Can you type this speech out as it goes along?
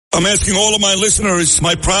I'm asking all of my listeners,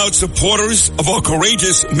 my proud supporters of our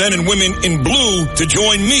courageous men and women in blue, to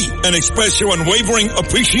join me and express your unwavering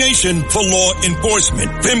appreciation for law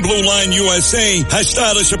enforcement. Thin Blue Line USA has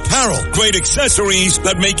stylish apparel, great accessories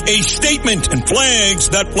that make a statement, and flags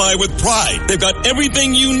that fly with pride. They've got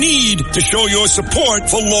everything you need to show your support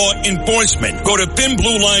for law enforcement. Go to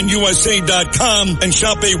thinbluelineusa.com and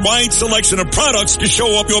shop a wide selection of products to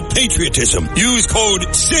show up your patriotism. Use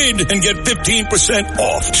code SID and get 15%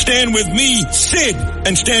 off. Stand with me, Sid,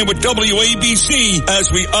 and stand with WABC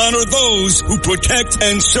as we honor those who protect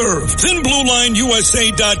and serve.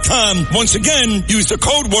 ThinBlueLineUSA.com. Once again, use the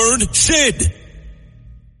code word SID.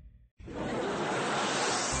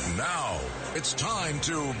 Now, it's time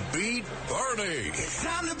to beat Bernie. It's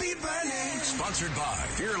time to beat Bernie. Sponsored by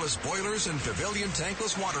Fearless Boilers and Pavilion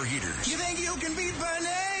Tankless Water Heaters. You think you can beat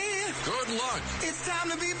Bernie? Good luck. It's time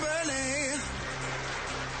to beat Bernie.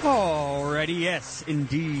 Alrighty, yes,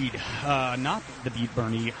 indeed. Not the Beat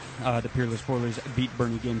Bernie, the Peerless Boilers Beat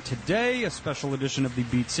Bernie game today. A special edition of the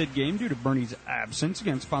Beat Sid game due to Bernie's absence.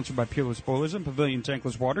 Again, sponsored by Peerless Boilers and Pavilion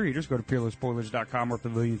Tankless Water Heaters. Go to peerlessboilers.com or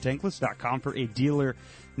paviliontankless.com for a dealer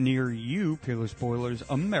near you. Peerless Boilers,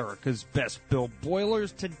 America's best built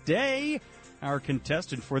boilers. Today, our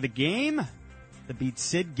contestant for the game, the Beat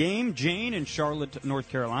Sid game, Jane in Charlotte, North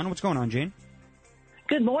Carolina. What's going on, Jane?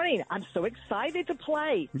 Good morning. I'm so excited to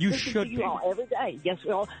play. You should be. be. All every day. Yes,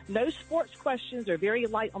 well, no sports questions, or very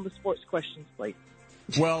light on the sports questions, please.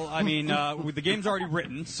 Well, I mean, the game's already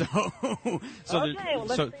written, so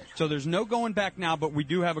there's no going back now. But we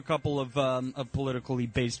do have a couple of politically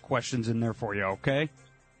based questions in there for you. Okay.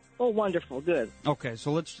 Oh, wonderful. Good. Okay,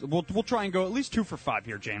 so we'll try and go at least 2 for 5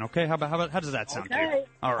 here, Jane. Okay. How does that sound? Okay. To you?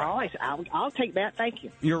 All right. All right. I'll take that. Thank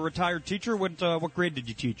you. You're a retired teacher. What grade did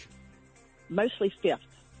you teach? Mostly fifth.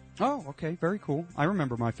 Oh, okay. Very cool. I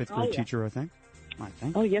remember my fifth grade teacher, I think.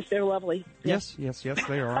 Oh, yes, they're lovely. Yes,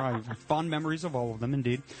 they are. I have fond memories of all of them,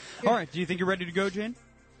 indeed. All right. Do you think you're ready to go, Jane?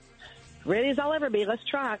 Ready as I'll ever be. Let's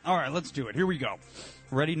try. All right. Let's do it. Here we go.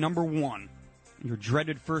 Ready? Number 1. Your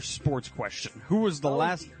dreaded first sports question. Who was the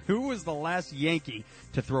last Yankee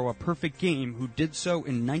to throw a perfect game who did so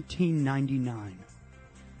in 1999?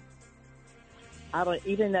 I don't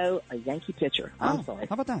even know a Yankee pitcher. I'm sorry.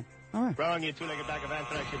 How about that? All right. Wrong, you two-legged back of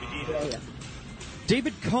anthrax should be Jesus. Yeah.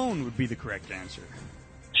 David Cone would be the correct answer.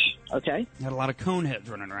 Okay. Had a lot of cone heads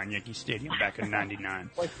running around Yankee Stadium back in '99.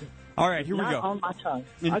 All right, here we go. Not on my tongue.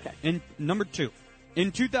 Okay. In number 2.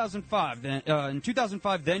 In 2005,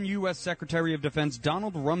 then U.S. Secretary of Defense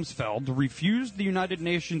Donald Rumsfeld refused the United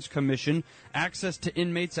Nations Commission access to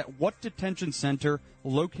inmates at what detention center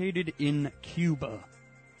located in Cuba?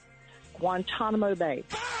 Guantanamo Bay.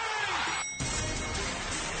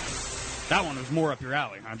 That one was more up your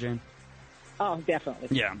alley, huh, Jane? Oh, definitely.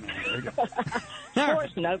 Yeah, man, there you go. Of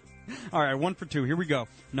course, nope. All right, 1 for 2. Here we go.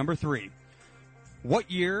 Number 3. What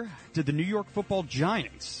year did the New York Football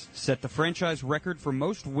Giants set the franchise record for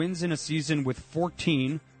most wins in a season with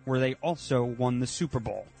 14, where they also won the Super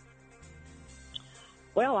Bowl?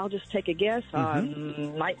 Well, I'll just take a guess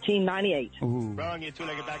on 1998. Ooh. Wrong, you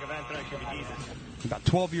two-legged back of anthrax should be Jesus. About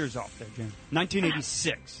 12 years off there, Jane.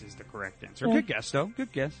 1986 is the correct answer. Good guess, though.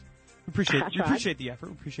 Good guess. Appreciate the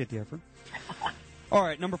effort. All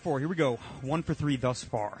right, number 4. Here we go. 1 for 3 thus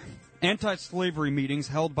far. Anti-slavery meetings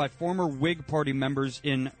held by former Whig Party members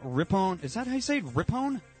in Ripon. Is that how you say it?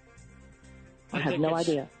 Ripon? I have no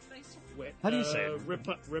idea. How do you say it?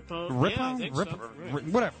 Ripon? Ripon? Yeah, I think Ripon? so. Right.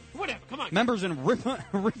 Whatever. Come on. Members in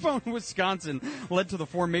Ripon, Wisconsin led to the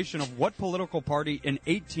formation of what political party in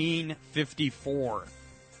 1854?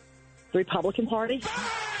 The Republican Party?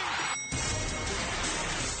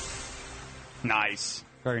 Nice.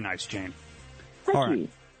 Very nice, Jane. Thank All right. you.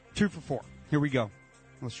 2 for 4. Here we go.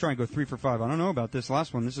 Let's try and go 3 for 5. I don't know about this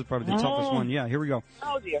last one. This is probably the toughest one. Yeah, here we go.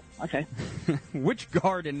 Oh, dear. Okay. Which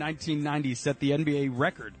guard in 1990 set the NBA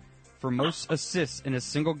record for most assists in a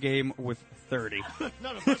single game with 30?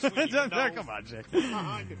 None of us would even know. Come on, Jane.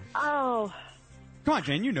 Oh. Come on,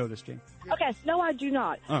 Jane. You know this, Jane. Okay. No, I do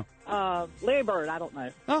not. Oh. Larry Bird, I don't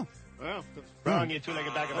know. Oh. Well, wrong, you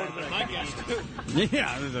two-legged back of anthrax should be Jesus.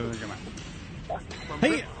 Yeah. Come on.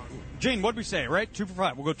 Hey, Jane, what'd we say, right? 2 for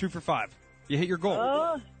 5. We'll go 2 for 5. You hit your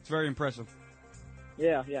goal. It's very impressive.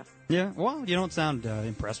 Yeah. Yeah, well, you don't sound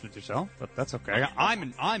impressed with yourself, but that's okay.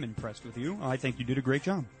 I'm impressed with you. I think you did a great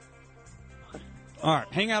job. All right,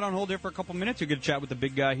 hang out on hold here for a couple minutes. You'll get a chat with the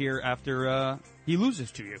big guy here after he loses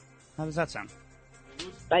to you. How does that sound?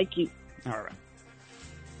 Thank you. All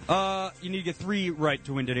right. You need to get 3 right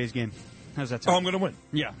to win today's game. How does that sound? Oh, I'm going to win.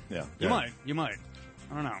 Yeah. Yeah. You might.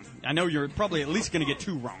 I don't know. I know you're probably at least going to get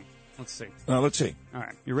 2 wrong. Let's see. Let's see. All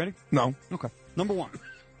right. You ready? No. Okay. Number 1.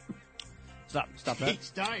 Stop that. He's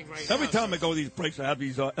dying right Every now. time I go to these breaks, I have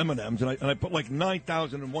these M&Ms, and I put like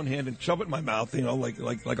 9,000 in one hand and shove it in my mouth,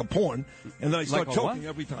 like a porn, and then I start Like a choking what?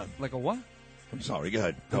 every time. Like a what? I'm sorry. Go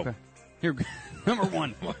ahead. Go. Okay. Here, number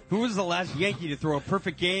one. Who was the last Yankee to throw a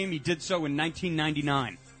perfect game? He did so in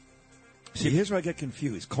 1999. See, here's where I get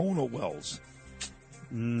confused. Cone or Wells?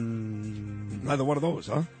 Neither one of those,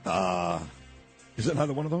 huh? Is it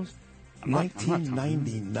neither one of those? I'm not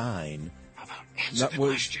 1999. That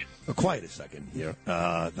was quiet a second here.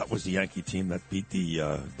 That was the Yankee team that beat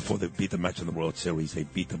before they beat the Mets in the World Series. They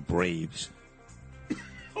beat the Braves.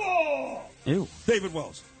 Ew. David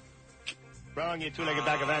Wells. Wrong, you two-legged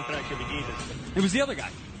bag of anthrax, you'll be Jesus. It was the other guy.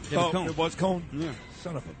 David Cone. It was Cone. Yeah.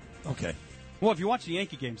 Son of a. Okay. Well, if you watch the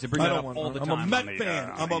Yankee games, they bring I that don't up want. all the I'm time. a Met on the,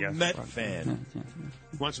 fan. I'm a yes, Met fuck. fan.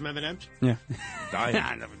 Want some M&M's? Yeah.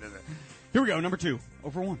 Dying. Here we go, number 2,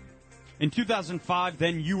 over 1. In 2005,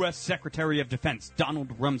 then U.S. Secretary of Defense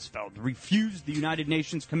Donald Rumsfeld refused the United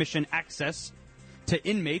Nations Commission access to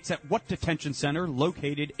inmates at what detention center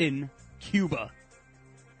located in Cuba?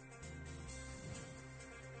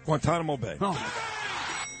 Guantanamo Bay. Oh, my God.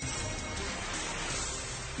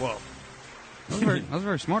 Whoa. That was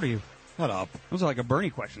very smart of you. Shut up. That was like a Bernie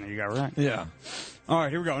question that you got right. Yeah. All right,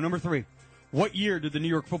 here we go. Number 3. What year did the New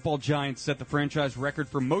York Football Giants set the franchise record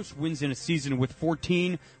for most wins in a season with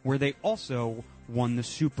 14, where they also won the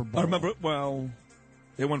Super Bowl? I remember. Well,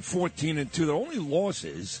 they won 14-2. Their only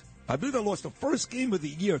losses, I believe, they lost the first game of the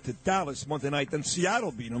year to Dallas Monday night. Then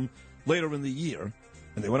Seattle beat them later in the year,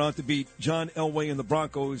 and they went on to beat John Elway and the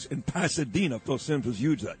Broncos in Pasadena. Phil Simms was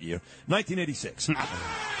huge that year. 1986.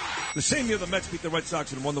 The same year the Mets beat the Red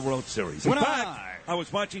Sox and won the World Series. In fact, I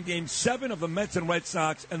was watching Game 7 of the Mets and Red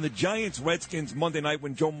Sox and the Giants-Redskins Monday night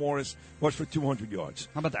when Joe Morris rushed for 200 yards.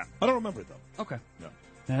 How about that? I don't remember it, though. Okay. No.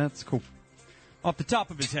 That's cool. Off the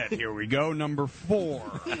top of his head, here we go. Number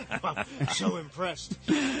 4. So impressed.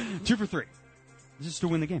 2 for 3. This is to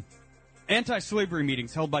win the game. Anti-slavery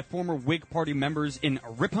meetings held by former Whig Party members in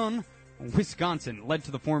Ripon, Wisconsin, led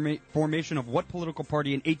to the formation of what political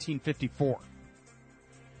party in 1854?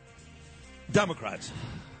 Democrats.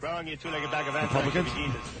 Wrong, you two-legged bag of anthrax, you'll be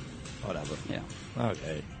Republicans? Jesus. Whatever. Yeah.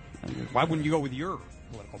 Okay. Why wouldn't you go with your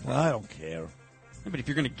political party? I don't care. Yeah, but if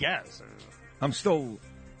you're going to guess, I'm still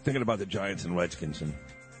thinking about the Giants and Redskins and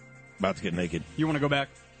about to get naked. you want to go back?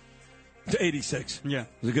 To 86. Yeah. It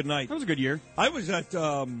was a good night. That was a good year. I was at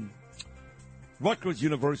Rutgers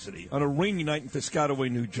University on a rainy night in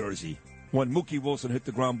Piscataway, New Jersey, when Mookie Wilson hit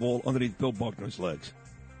the ground ball underneath Bill Buckner's legs.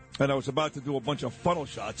 And I was about to do a bunch of funnel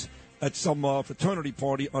shots at some fraternity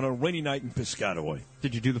party on a rainy night in Piscataway.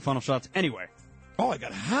 Did you do the funnel shots anyway? Oh, I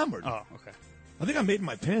got hammered. Oh, okay. I think I made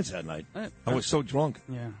my pants that night. I was so drunk.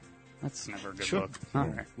 Yeah. That's never a good Sure. look. All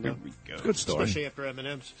right. There we go. Good story. Especially after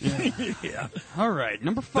M&M's. Yeah. All right.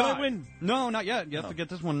 Number 5. Did I win? No, not yet. You have to get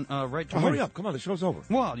this one right. Oh, hurry up. Come on. The show's over.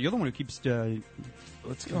 Well, you're the one who keeps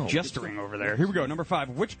Let's go. gesturing over there. Here we go. Number 5.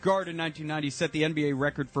 Which guard in 1990 set the NBA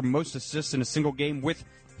record for most assists in a single game with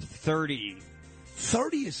 30?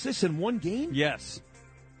 30 assists in one game? Yes.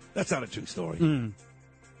 That's not a true story.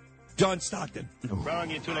 John Stockton. Wrong,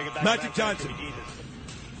 you two-legged bag Magic of anthrax, Johnson. you'll be Jesus.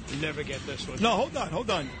 You never get this one. No, hold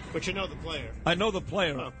on. But you know the player. I know the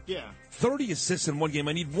player. Oh, yeah. 30 assists in one game.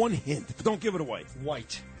 I need one hint. Don't give it away.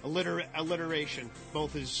 White. Alliteration.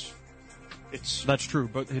 Both is... It's... That's true.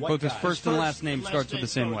 Both his guy. first and last name starts with the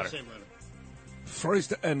same starts letter. with the same letter.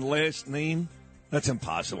 First and last name? That's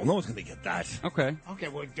impossible. No one's going to get that. Okay. Okay,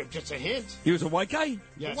 well, just a hint. He was a white guy?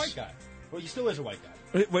 Yes. A white guy. Well, he still is a white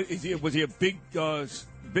guy. Was he a big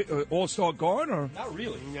all-star guard? Or Not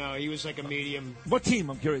really. No, he was like a medium. what team?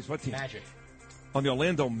 I'm curious. What team? Magic. On the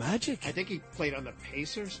Orlando Magic? I think he played on the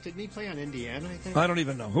Pacers. Didn't he play on Indiana, I think? I don't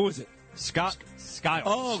even know. Who is it? Scott Skiles.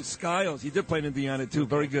 Oh, Skiles. He did play in Indiana, too.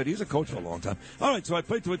 Very good. He was a coach for a long time. All right, so I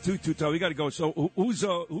played to a 2-2 tie. We got to go. So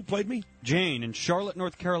who played me? Jane in Charlotte,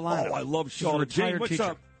 North Carolina. Oh, I love She's a Charlotte. Jane, retired what's teacher.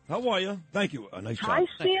 up? How are you? Thank you. Nice job. Hi,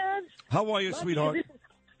 Sid. How are you, Love sweetheart? you.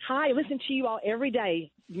 Hi, listen to you all every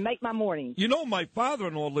day. You make my mornings. You know my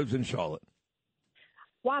father-in-law lives in Charlotte.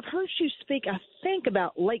 Well, I've heard you speak, I think,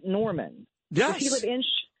 about Lake Norman. Yes. Does he live in?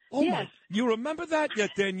 Oh yes. my! You remember that? Yeah,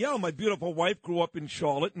 Danielle, my beautiful wife, grew up in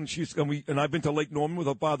Charlotte, and I've been to Lake Norman with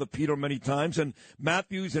her father Peter many times, and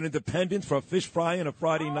Matthews and Independence for a fish fry and a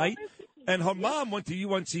Friday night, and her mom went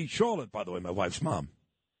to UNC Charlotte. By the way, my wife's mom.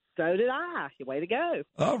 So did I. Way to go.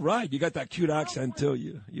 All right, you got that cute accent too.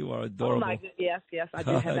 You are adorable. Oh my goodness. Yes, I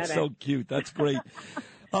do have that. That's so cute. That's great.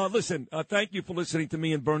 Listen, thank you for listening to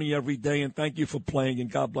me and Bernie every day, and thank you for playing.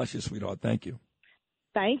 And God bless you, sweetheart. Thank you.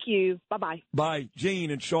 Thank you. Bye-bye. Bye,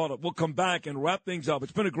 Gene and Charlotte. We'll come back and wrap things up.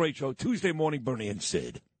 It's been a great show. Tuesday morning, Bernie and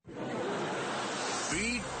Sid.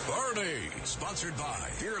 Beat Bernie. Sponsored by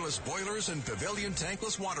Fearless Boilers and Pavilion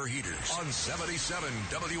Tankless Water Heaters on 77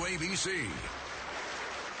 WABC.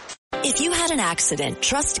 If you had an accident,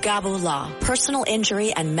 trust Gabo Law, personal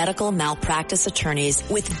injury and medical malpractice attorneys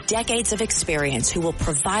with decades of experience who will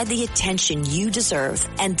provide the attention you deserve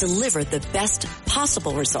and deliver the best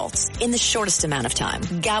possible results in the shortest amount of time.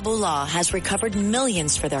 Gabo Law has recovered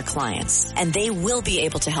millions for their clients, and they will be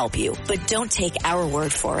able to help you. But don't take our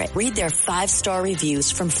word for it. Read their 5-star reviews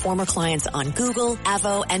from former clients on Google,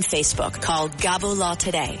 Avo, and Facebook. Call Gabo Law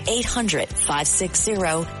today,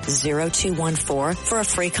 800-560-0214 for a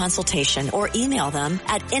free consultation, or email them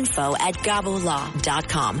at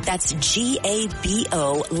info@gabolaw.com. That's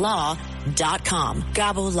GABO law.com.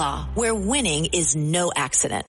 Gabo Law, where winning is no accident.